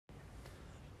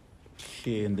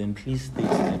Okay, and then please state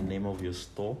the name of your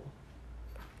store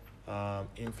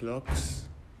Influx,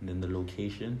 and then the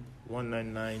location.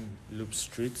 199 Loop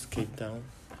Street, Cape Town.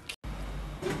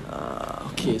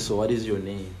 Okay, so what is your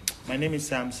name? My name is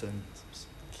Samson.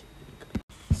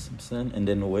 Simpson. And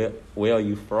then where are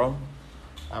you from?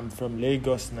 I'm from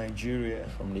Lagos, Nigeria.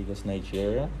 From Lagos,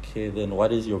 Nigeria. Okay, then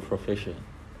what is your profession?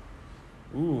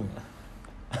 Ooh.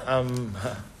 I'm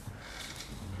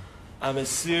a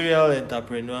serial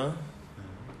entrepreneur.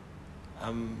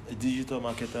 I'm a digital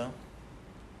marketer.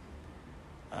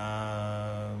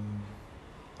 A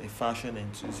fashion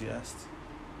enthusiast.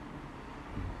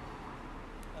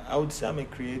 I would say I'm a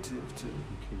creative too.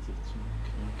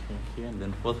 Okay. And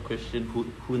then fourth question,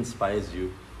 who inspires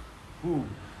you? Who?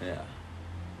 Yeah.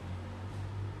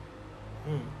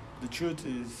 The truth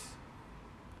is,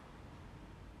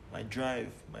 my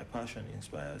drive, my passion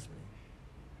inspires me.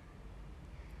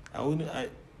 I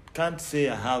can't say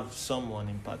I have someone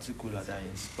in particular that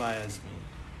inspires me.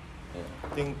 Yeah. I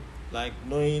think like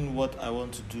knowing what I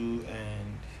want to do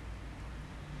and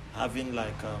having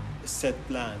like a set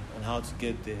plan on how to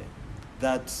get there,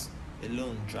 that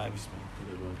alone drives me.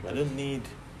 I don't need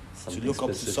Something to look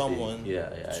specific. up to someone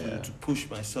to to push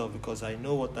myself, because I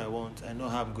know what I want, I know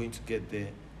how I'm going to get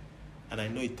there, and I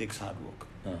know it takes hard work.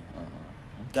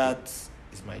 That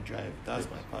is my drive, that's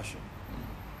my passion.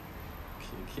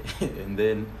 Okay. And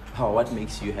then what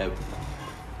makes you happy?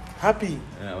 Happy?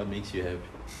 Yeah, what makes you happy?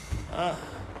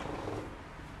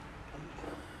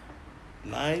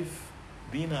 Life,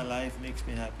 being alive makes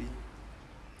me happy.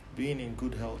 Being in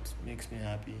good health makes me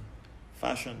happy.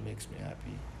 Fashion makes me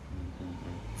happy.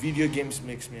 Video games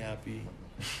makes me happy.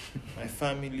 My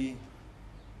family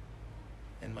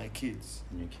and my kids.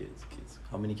 And your kids.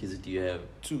 How many kids do you have?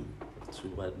 2.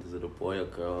 What is it, a boy or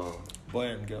girl? Boy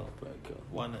and girl.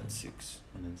 1 and 6.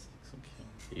 1 and 6,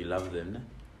 okay. You love them, no?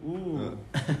 Ooh.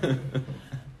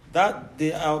 That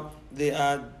they are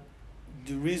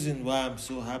the reason why I'm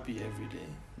so happy every day.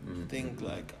 I think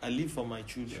like I live for my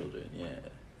children.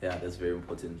 Yeah, that's very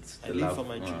important. I live for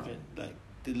my children. Like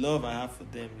the love I have for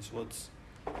them is what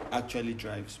actually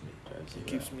drives me. It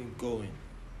keeps me going,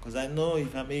 because I know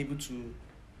if I'm able to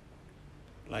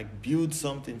like build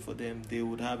something for them, they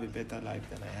would have a better life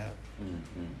than I have.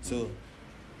 So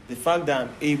the fact that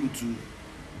I'm able to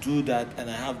do that, and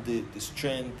I have the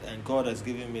strength, and God has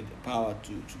given me the power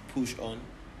to push on,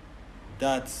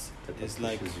 that's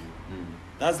like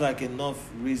enough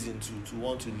reason to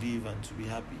want to live and to be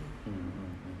happy.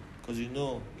 Because you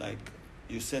know, like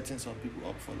you're setting some people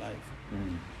up for life.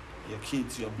 Your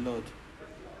kids, your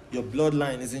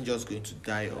bloodline isn't just going to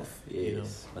die off. Yes, you know,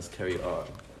 must carry on.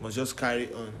 Must just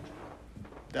carry on.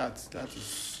 That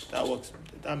works.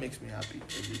 That makes me happy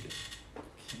every day.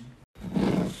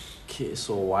 Okay,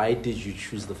 so why did you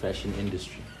choose the fashion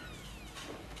industry?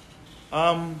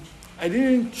 I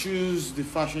didn't choose the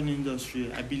fashion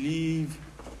industry. I believe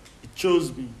it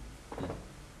chose me,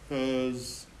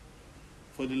 because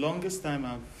for the longest time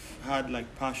I've had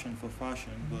like passion for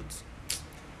fashion, but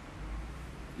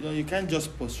you can't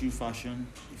just pursue fashion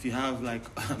if you have like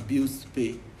bills to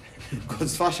pay,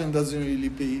 because fashion doesn't really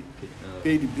pay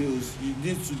the bills. You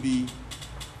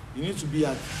need to be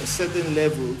at a certain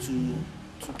level to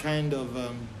kind of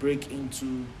break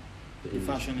into the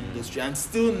fashion industry. And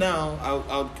still now,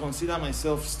 I would consider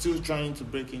myself still trying to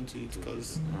break into it,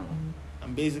 because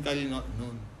I'm basically not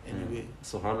known anyway.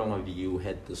 So how long have you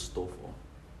had the store for?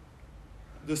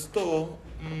 The store,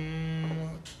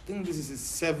 I think this is the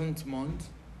 7th month.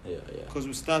 Yeah. Because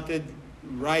we started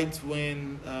right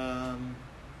when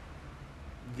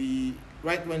the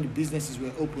businesses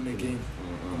were open again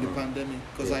in the pandemic.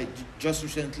 Because I just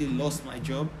recently lost my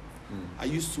job. I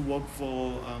used to work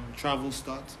for Travel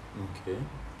Start. Okay.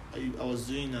 I was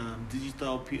doing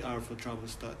digital PR for Travel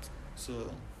Start.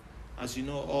 So, as you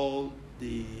know, all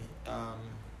the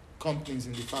companies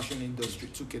in the fashion industry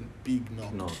took a big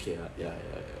knock. Yeah.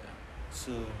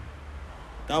 So,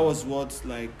 that was what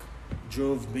like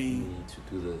drove me to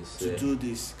do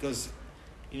this. Because,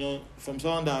 from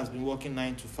someone that has been working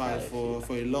 9 to 5 for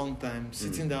a long time,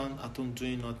 sitting down at home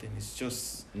doing nothing is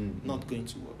just not going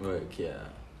to work.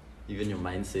 Even your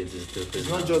mindset is different. It's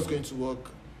not just going to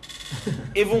work.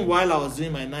 Even while I was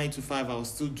doing my 9 to 5, I was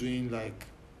still doing like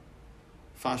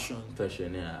fashion.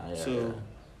 So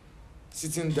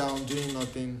sitting down doing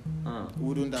nothing,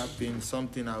 wouldn't have been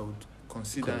something I would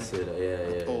consider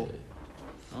at all.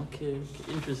 Okay,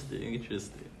 interesting.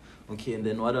 Okay, and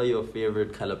then what are your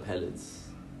favorite color palettes?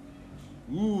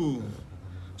 Ooh.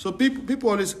 So people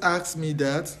always ask me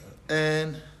that,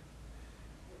 and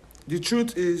the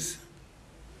truth is,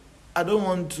 I don't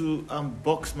want to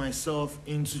box myself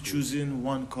into choosing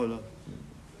one color,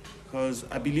 because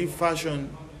I believe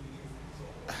fashion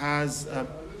has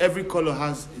every color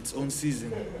has its own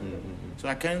season. So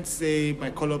I can't say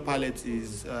my color palette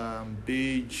is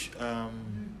beige,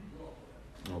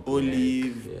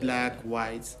 olive, black,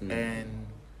 white, and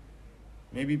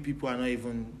maybe people are not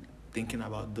even thinking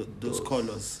about those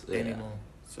colors anymore.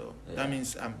 So that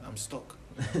means I'm stuck.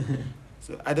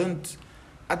 So I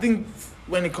think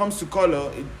when it comes to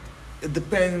color, it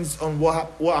depends on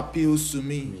what appeals to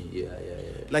me.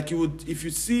 Like if you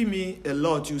see me a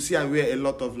lot, you see I wear a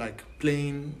lot of like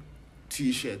plain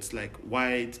t-shirts, like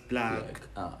white, black,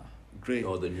 gray.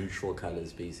 Or the neutral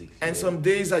colors, basically. And some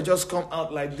days I just come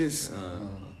out like this.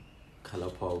 Color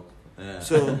pop.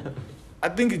 So I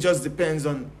think it just depends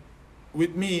on,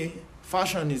 with me,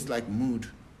 fashion is like mood.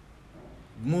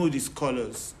 Mood is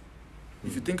colors.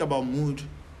 If you think about mood,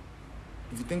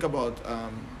 if you think about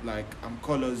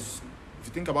colors, if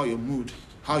you think about your mood,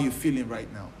 how you feeling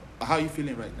right now? How are you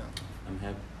feeling right now? I'm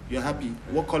happy. You're happy.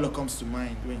 What color comes to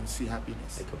mind when you see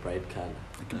happiness? Like a bright color.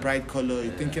 Like a bright color.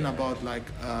 You're thinking about like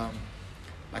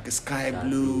a sky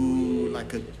blue,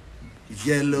 like a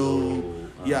yellow.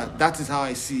 That is how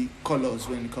I see colors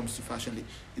when it comes to fashion.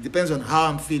 It depends on how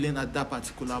I'm feeling at that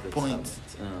particular point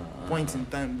in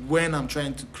time when I'm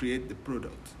trying to create the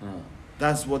product.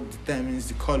 That's what determines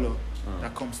the color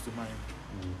that comes to mind.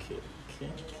 Okay.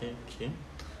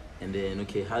 And then,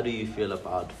 how do you feel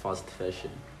about fast fashion?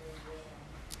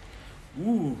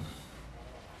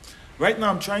 Right now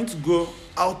I'm trying to go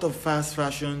out of fast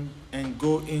fashion and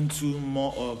go into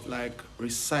more of like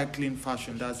recycling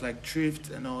fashion. That's like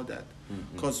thrift and all that.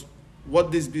 Because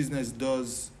what this business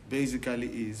does basically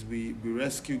is we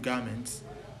rescue garments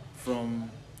from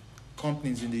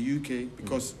companies in the UK,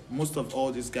 because most of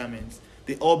all these garments,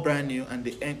 they're all brand new and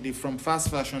they from fast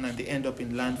fashion and they end up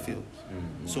in landfill.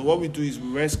 So what we do is we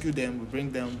rescue them, we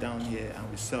bring them down here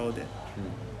and we sell them.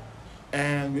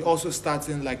 And we're also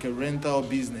starting like a rental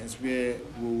business where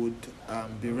we would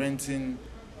be renting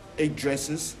 8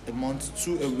 dresses a month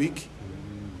to a week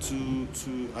to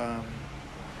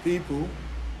people,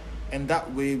 and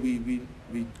that way we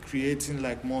creating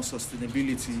like more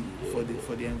sustainability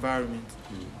for the environment.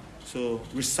 So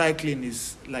recycling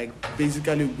is like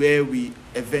basically where we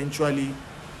eventually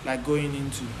like going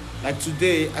into. Like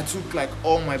today I took like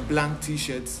all my blank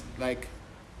t-shirts, like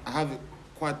I have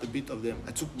quite a bit of them.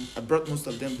 I brought most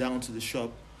of them down to the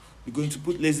shop. We're going to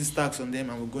put lazy stacks on them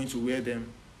and we're going to wear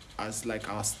them as like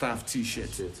our staff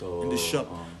t-shirts in the shop.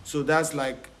 So that's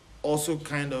like also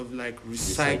kind of like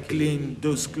recycling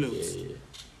those clothes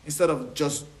instead of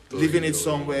just leaving it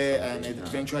somewhere and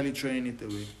eventually throwing it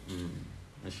away.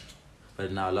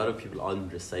 But now a lot of people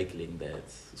aren't recycling that.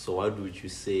 So what would you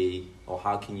say, or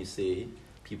how can you say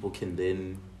people can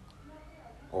then,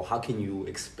 or how can you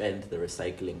expand the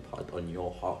recycling part on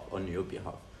your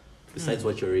behalf, besides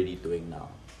what you're already doing now?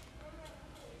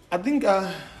 I think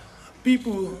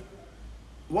people,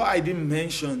 what I didn't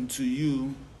mention to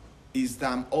you is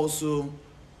that I'm also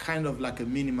kind of like a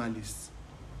minimalist.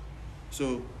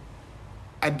 So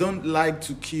I don't like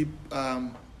to keep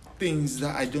things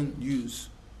that I don't use.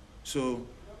 So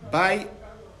buy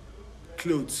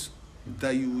clothes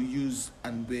that you will use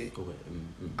and wear.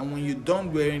 And when you're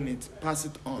done wearing it, pass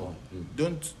it on.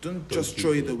 Don't just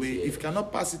throw it away. If you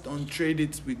cannot pass it on, trade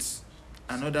it with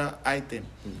another item.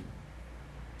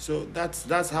 So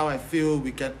that's how I feel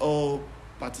we can all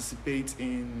participate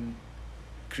in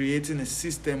creating a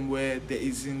system where there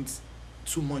isn't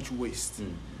too much waste.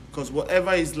 Because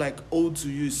whatever is like old to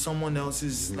you is someone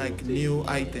else's like new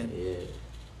item.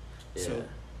 So,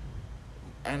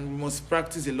 and we must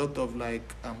practice a lot of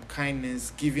like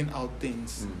kindness, giving out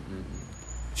things.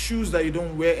 Shoes that you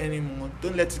don't wear anymore,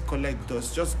 don't let it collect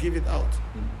dust, just give it out.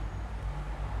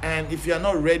 And if you are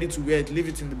not ready to wear it, leave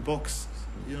it in the box,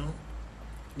 you know.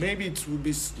 Maybe it will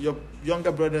be your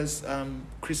younger brother's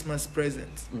Christmas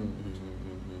present.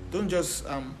 Don't just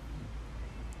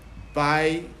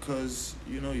buy because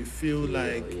you feel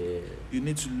like you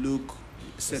need to look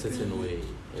a certain way.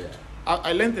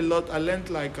 I learned a lot. I learned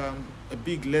like a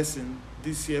big lesson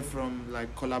this year from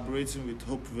like collaborating with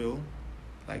Hopeville,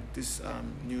 like this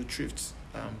new thrift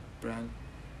brand.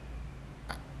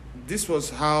 This was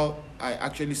how I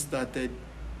actually started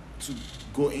to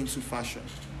go into fashion,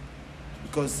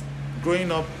 because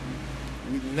growing up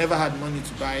we never had money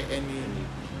to buy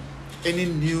any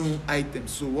new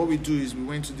items. So what we do is we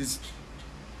went to this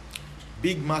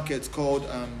big market called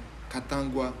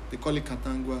Katangwa. They call it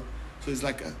Katangwa. So it's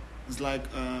like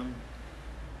I'm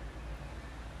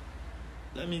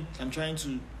trying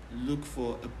to look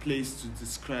for a place to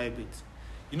describe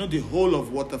it. you know, the whole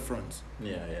of Waterfront.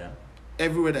 Yeah.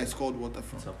 Everywhere that is called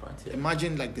Waterfront. Yeah.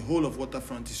 Imagine like the whole of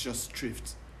Waterfront is just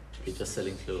thrift. It's just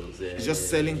selling clothes. Yeah, It's just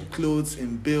selling clothes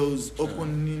in bills,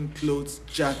 opening clothes,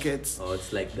 jackets. Oh,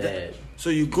 it's like that. So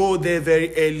you go there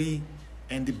very early,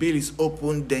 and the bill is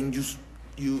open. Then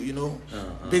you know,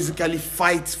 basically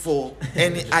fight for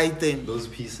any item. Those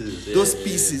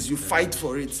pieces. You fight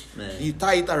for it. You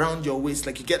tie it around your waist,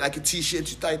 like you get like a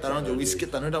T-shirt. You tie it around your waist.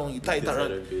 Get another one. You tie it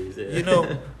around. You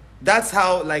know, that's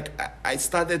how like I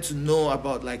started to know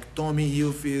about like Tommy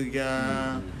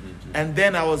Hilfiger. And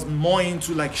then I was more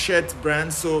into like shirt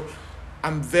brands, so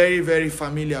I'm very, very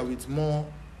familiar with more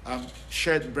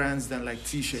shirt brands than like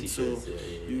T-shirts. So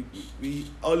we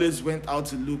always went out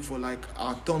to look for like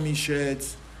our Tommy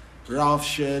shirts, Ralph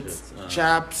shirts,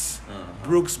 Chaps,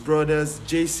 Brooks Brothers,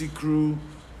 JC Crew,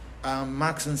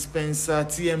 Marks and Spencer,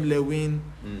 TM Lewin.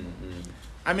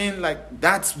 I mean, like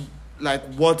that's like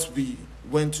what we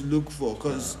went to look for,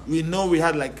 because we know we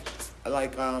had like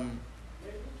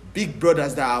big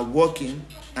brothers that are working,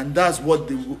 and that's what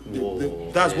they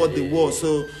wore.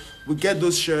 So we get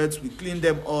those shirts, we clean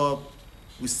them up,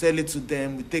 we sell it to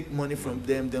them, we take money from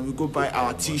them, then we go buy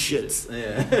our T-shirts.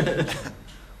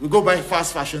 We go buy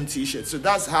fast fashion T-shirts. So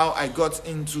that's how I got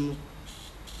into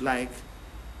like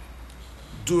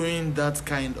doing that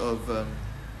kind of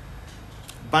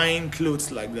buying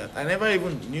clothes like that. I never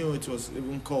even knew it was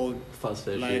even called fast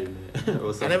fashion.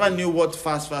 Like, I never knew what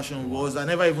fast fashion was. I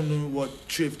never even knew what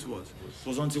thrift was. It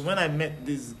was until when I met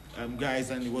these guys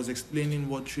and he was explaining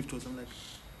what thrift was. I'm like,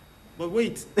 but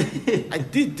wait, I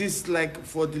did this like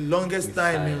for the longest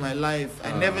time in my life.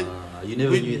 I never, we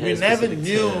never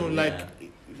knew like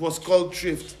it was called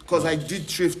thrift, because I did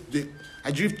thrift.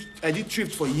 I did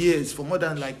thrift for years, for more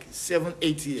than like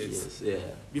 7-8 years. Yes,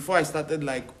 before I started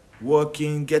like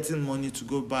working, getting money to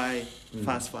go buy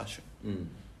fast fashion.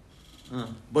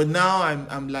 But now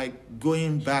I'm like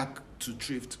going back to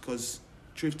thrift, because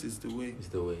thrift is the way. It's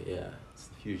the way, yeah. It's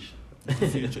the future.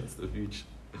 It's the future.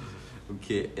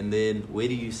 Okay, and then where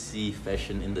do you see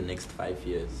fashion in the next 5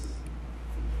 years?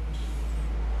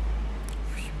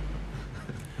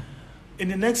 In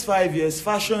the next 5 years,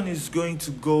 fashion is going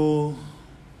to go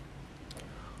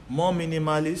more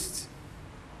minimalist,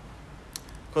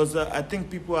 because I think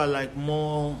people are like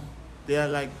they are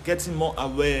like getting more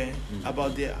aware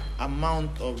about the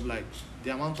amount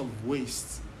of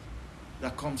waste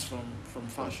that comes from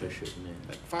fashion.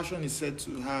 Like fashion is said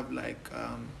to have like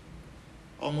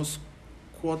almost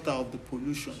quarter of the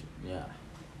pollution. Yeah.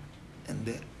 And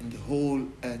in the whole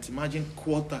earth, imagine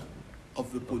quarter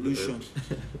of the pollution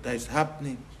that is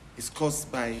happening is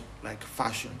caused by like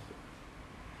fashion.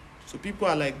 So people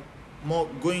are like more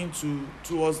going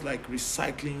towards like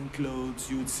recycling clothes.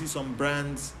 You would see some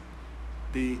brands,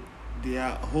 their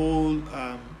whole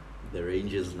the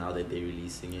ranges now that they're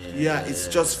releasing it. Yeah, it's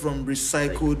just from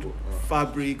recycled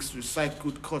fabrics,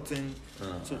 recycled cotton.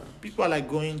 So people are like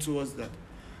going towards that.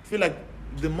 I feel like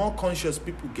the more conscious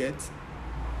people get,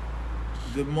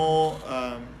 the more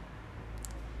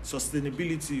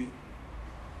sustainability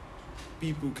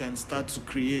people can start to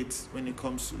create when it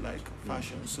comes to like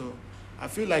fashion. So I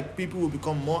feel like people will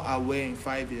become more aware in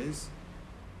 5 years,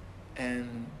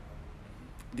 and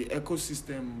the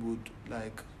ecosystem would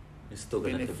like it's still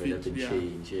gonna develop and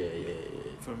change. Yeah.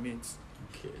 From it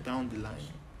down the line.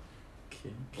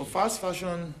 Okay. But fast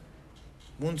fashion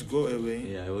won't go away.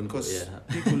 Yeah, it won't go. Because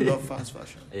people love fast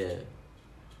fashion. Yeah.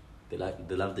 They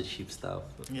love the cheap stuff.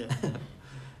 Yeah.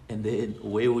 And then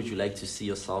where would you like to see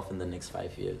yourself in the next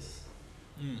 5 years?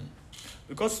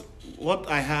 Because what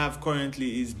I have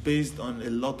currently is based on a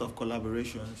lot of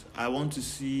collaborations. I want to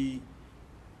see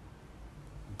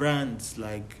brands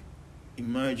like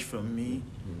emerge from me,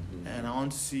 and I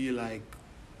want to see like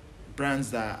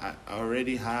brands that I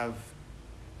already have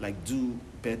like do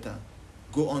better,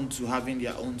 go on to having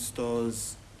their own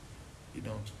stores, you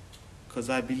know, because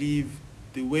I believe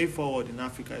the way forward in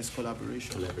Africa is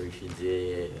collaboration. Collaborations,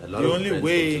 yeah. A lot of brands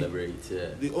can collaborate,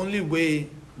 yeah. The only way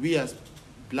we as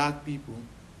Black people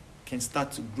can start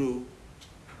to grow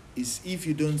is if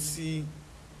you don't see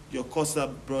your Xhosa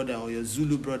brother or your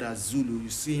Zulu brother as Zulu. You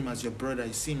see him as your brother,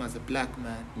 you see him as a black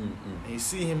man, and you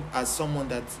see him as someone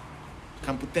that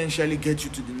can potentially get you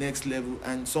to the next level,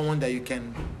 and someone that you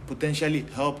can potentially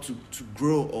help to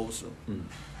grow also.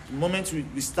 The moment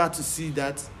we start to see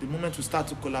that, the moment we start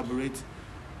to collaborate,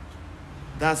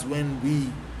 that's when we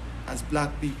as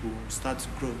Black people start to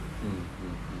grow.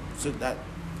 So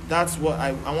that's what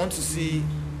I want to see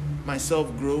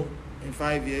myself grow in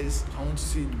 5 years. I want to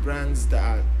see the brands that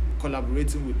are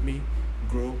collaborating with me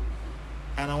grow,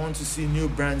 and I want to see new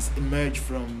brands emerge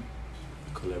from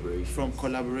Collaboration. from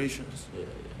collaborations. Yeah.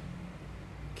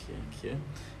 Okay.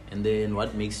 And then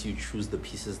what makes you choose the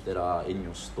pieces that are in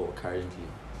your store currently?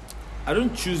 I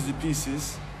don't choose the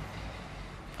pieces.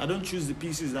 I don't choose the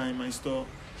pieces that are in my store.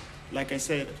 Like I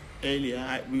said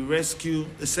earlier, we rescue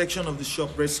a section of the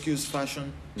shop rescues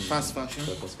fashion, fast fashion.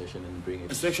 Fast fashion and bring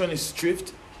it. A section is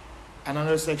thrift.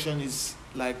 Another section is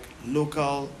like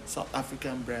local South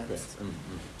African brands.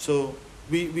 So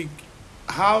we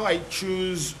how I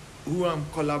choose who I'm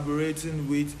collaborating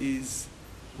with is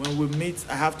when we meet,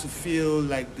 I have to feel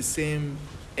like the same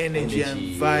energy and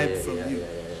vibe from you.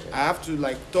 Yeah. I have to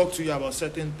like talk to you about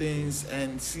certain things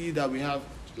and see that we have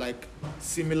like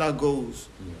similar goals.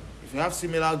 Yeah. If we have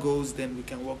similar goals, then we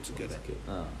can work together. Okay.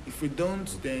 If we don't,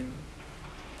 then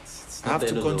It's I have not the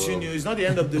to end of the continue. world. It's not the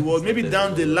end of the world. Maybe not the down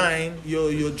end the of the world. line,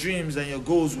 your dreams and your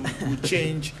goals will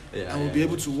change and we'll be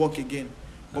able to work again.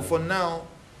 But for now,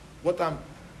 what I'm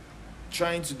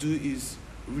trying to do is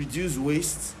reduce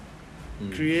waste,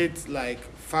 create like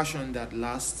fashion that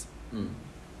lasts,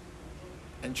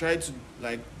 and try to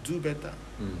like do better.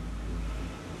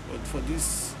 But for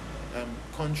this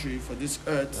country, for this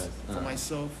earth, for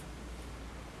myself,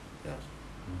 yeah.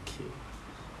 Okay.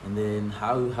 And then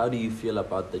how do you feel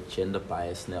about the gender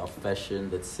bias now of fashion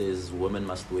that says women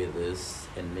must wear this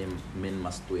and men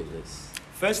must wear this?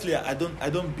 Firstly, I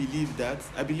don't believe that.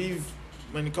 I believe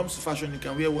when it comes to fashion, you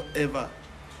can wear whatever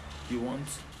you want.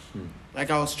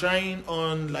 Like I was trying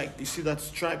on, like you see that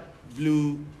striped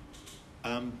blue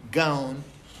gown.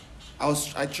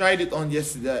 I tried it on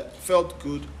yesterday. It felt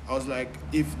good. I was like,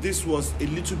 if this was a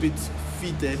little bit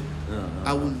fitted,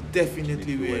 I will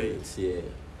definitely wear it. Yeah.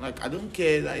 Like I don't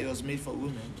care that it was made for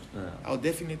women. I'll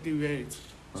definitely wear it.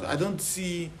 So I don't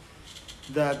see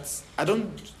that.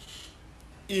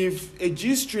 If a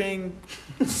G-string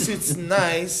sits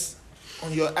nice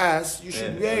on your ass, you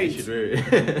should wear it. You should wear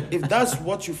it. If that's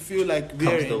what you feel like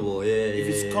wearing, Comfortable, if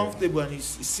it's comfortable and it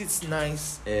sits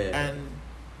nice, and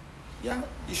you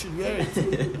should wear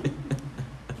it.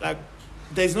 Like,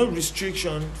 there's no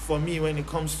restriction for me when it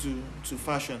comes to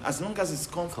fashion, as long as it's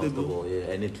comfortable.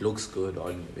 And it looks good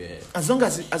on you. Yeah. As long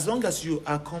as you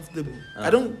are comfortable. I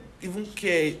don't even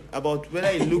care about whether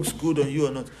it looks good on you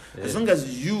or not. As long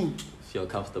as you feel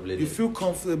comfortable in you it. feel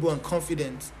comfortable and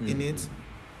confident in it,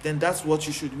 then that's what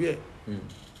you should wear.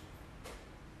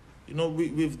 You know,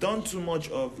 we've done too much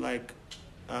of like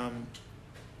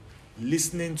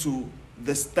listening to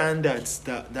the standards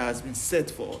that has been set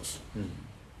for us.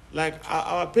 Like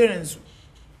our parents,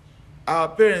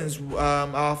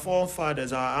 our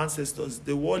forefathers, our ancestors,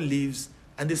 they wore leaves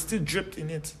and they still dripped in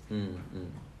it.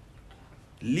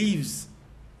 Leaves,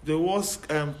 they wore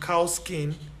cow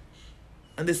skin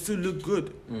and they still look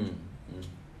good.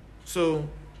 So,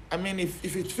 I mean,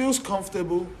 if it feels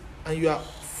comfortable and you are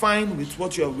fine with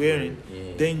what you are wearing,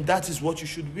 then that is what you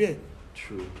should wear.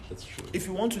 True, that's true. If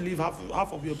you want to leave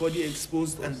half of your body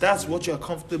exposed and that's what you are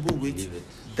comfortable with,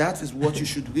 that is what you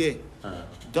should wear.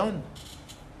 Done.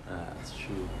 That's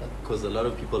true. Because a lot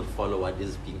of people follow what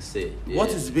is being said. What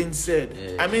is being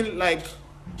said. I mean, like,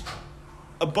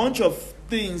 a bunch of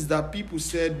things that people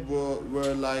said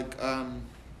were like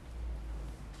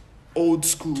old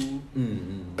school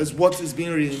is what is being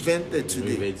reinvented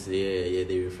today.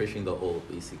 They're refreshing the old,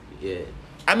 basically.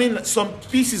 I mean, some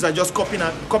pieces are just copy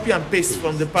and paste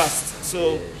from the past.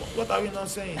 So what are we not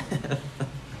saying?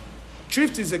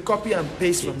 Thrift is a copy and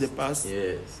paste from the past.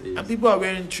 Yes. And people are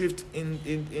wearing thrift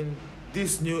in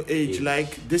this new age.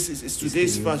 Like this is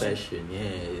today's fashion.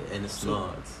 And it's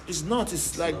not. It's not.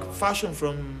 It's like not. Fashion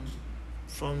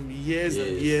from years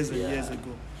and years and years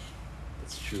ago.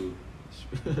 That's true.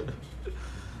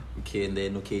 Okay, and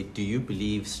then do you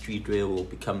believe streetwear will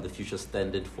become the future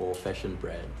standard for fashion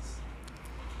brands?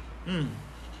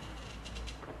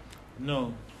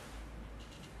 No,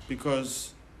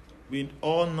 because we're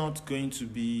all not going to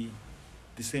be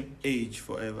the same age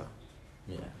forever.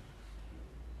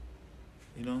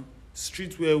 You know,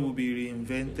 streetwear will be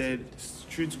reinvented.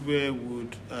 Streetwear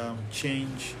would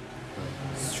change.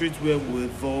 Streetwear will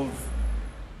evolve.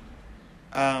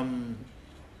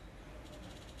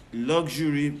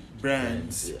 Luxury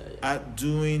brands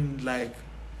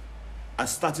are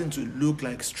starting to look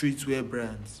like streetwear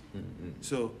brands.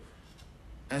 So,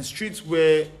 and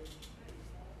streetwear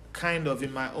kind of,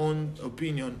 in my own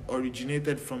opinion,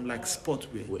 originated from like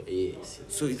sportwear.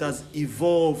 So it has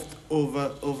evolved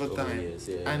over time,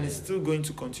 and it's still going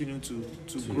to continue to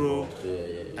grow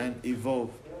and evolve.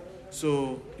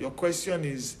 So your question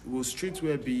is, will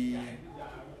streetwear be...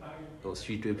 Will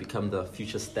streetwear become the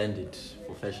future standard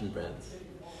for fashion brands?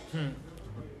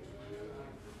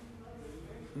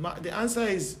 The answer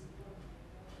is,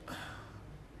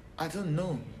 I don't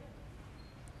know.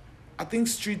 I think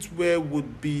streetwear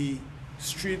would be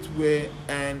streetwear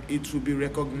and it will be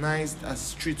recognized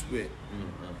as streetwear.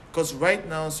 Because right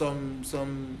now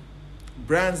some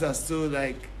brands are still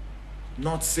like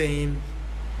not saying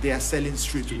they are selling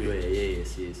streetwear.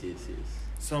 Yes.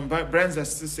 Some brands are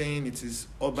still saying it is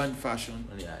urban fashion.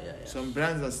 Yeah. Some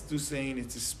brands are still saying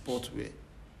it is sportwear.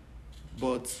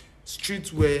 But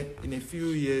streetwear in a few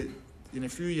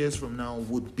years from now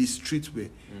would be streetwear.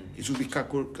 It will be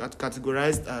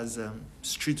categorized as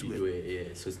streetwear.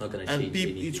 Yeah, so it's not going to and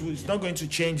change. It's not going to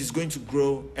change. It's going to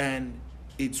grow, and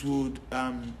it would.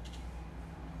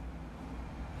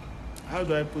 How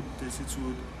do I put this? It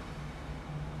would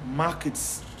mark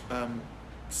its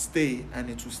stay, and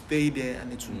it will stay there,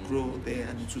 and it will grow there,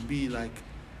 and it will be like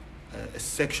a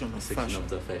section of fashion. Of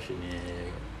the fashion, yeah.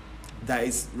 That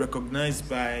is recognized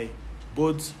by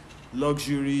both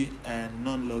luxury and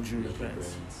non-luxury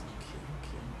brands. Okay.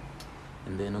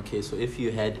 And then, so if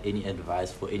you had any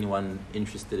advice for anyone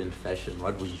interested in fashion,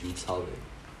 what would you tell them?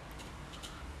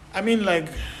 I mean, like,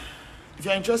 if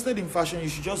you're interested in fashion, you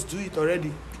should just do it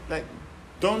already. Like,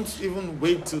 don't even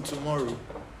wait till tomorrow.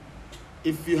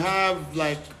 If you have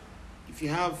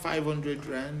 500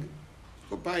 rand,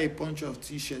 go buy a bunch of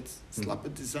t-shirts, slap a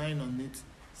design on it,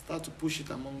 start to push it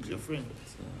amongst your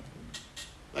friends.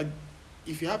 Like,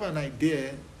 if you have an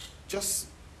idea, just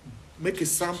make a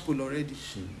sample already.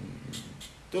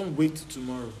 Don't wait till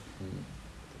tomorrow.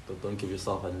 Don't give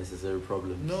yourself unnecessary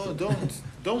problems. No,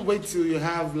 don't wait till you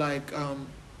have like a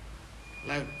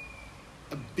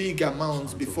big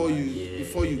amount before you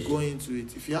go into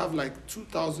it. If you have like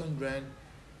 2,000 rand,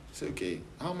 say, okay,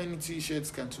 how many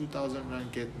t-shirts can 2,000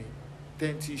 rand get me?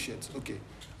 10 t-shirts. Okay,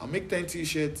 I'll make 10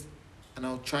 t-shirts and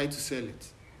I'll try to sell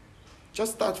it.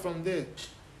 Just start from there.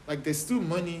 Like, there's still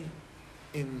money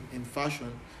in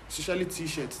fashion, especially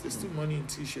t-shirts. There's still money in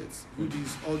t-shirts,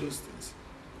 hoodies, all those things.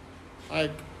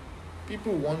 Like,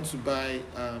 people want to buy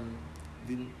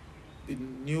the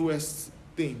newest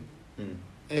thing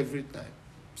every time.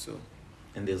 So,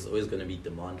 and there's always going to be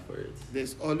demand for it.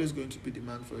 There's always going to be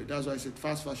demand for it. That's why I said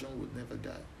fast fashion would never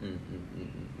die. Would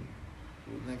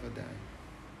never die.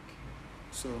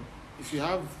 So, if you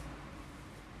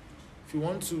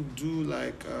want to do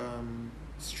like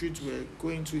streetwear, go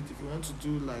into it. If you want to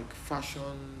do like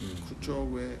fashion, couture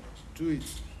wear, do it.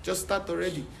 Just start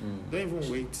already. Don't even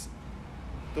wait.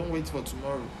 Don't wait for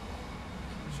tomorrow.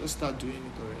 Just start doing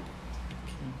it already.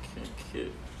 Okay,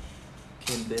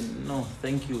 then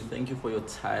thank you for your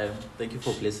time. Thank you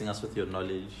for blessing us with your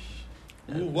knowledge.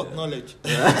 What knowledge?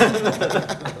 Thank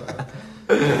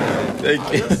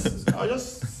you. I was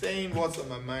just saying what's on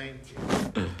my mind.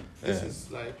 This is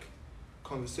like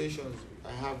conversations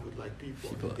I have with like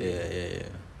people. Yeah.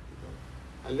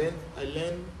 I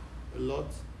learn a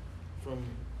lot from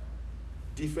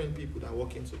different people that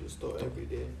walk into the store every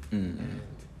day, and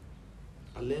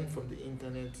I learn from the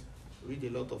internet. Read a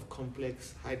lot of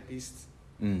complex hypebeasts.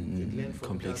 Learn from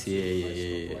complex,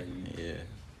 yeah.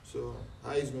 So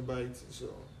how is mobile? So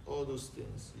all those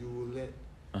things you will learn.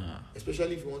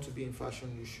 Especially if you want to be in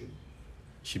fashion, you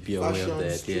should be aware of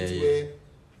that. Streetwear,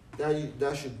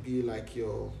 that should be like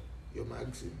your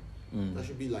magazine. That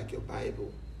should be like your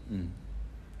Bible. You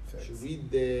should read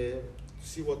there,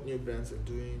 see what new brands are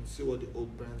doing, see what the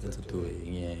old brands are doing.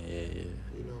 Yeah.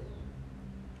 You know,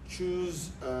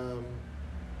 choose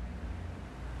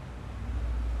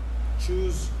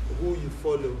who you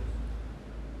follow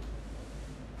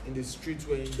in the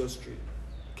streetwear industry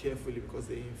carefully, because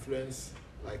they influence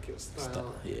like your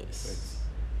style. Yes.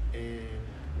 And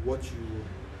what you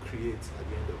create at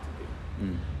the end of the day.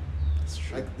 That's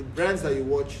true. Like the brands that you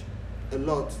watch a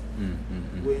lot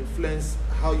will influence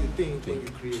how you think when you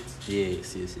create.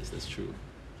 Yes, that's true.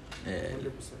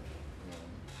 100%.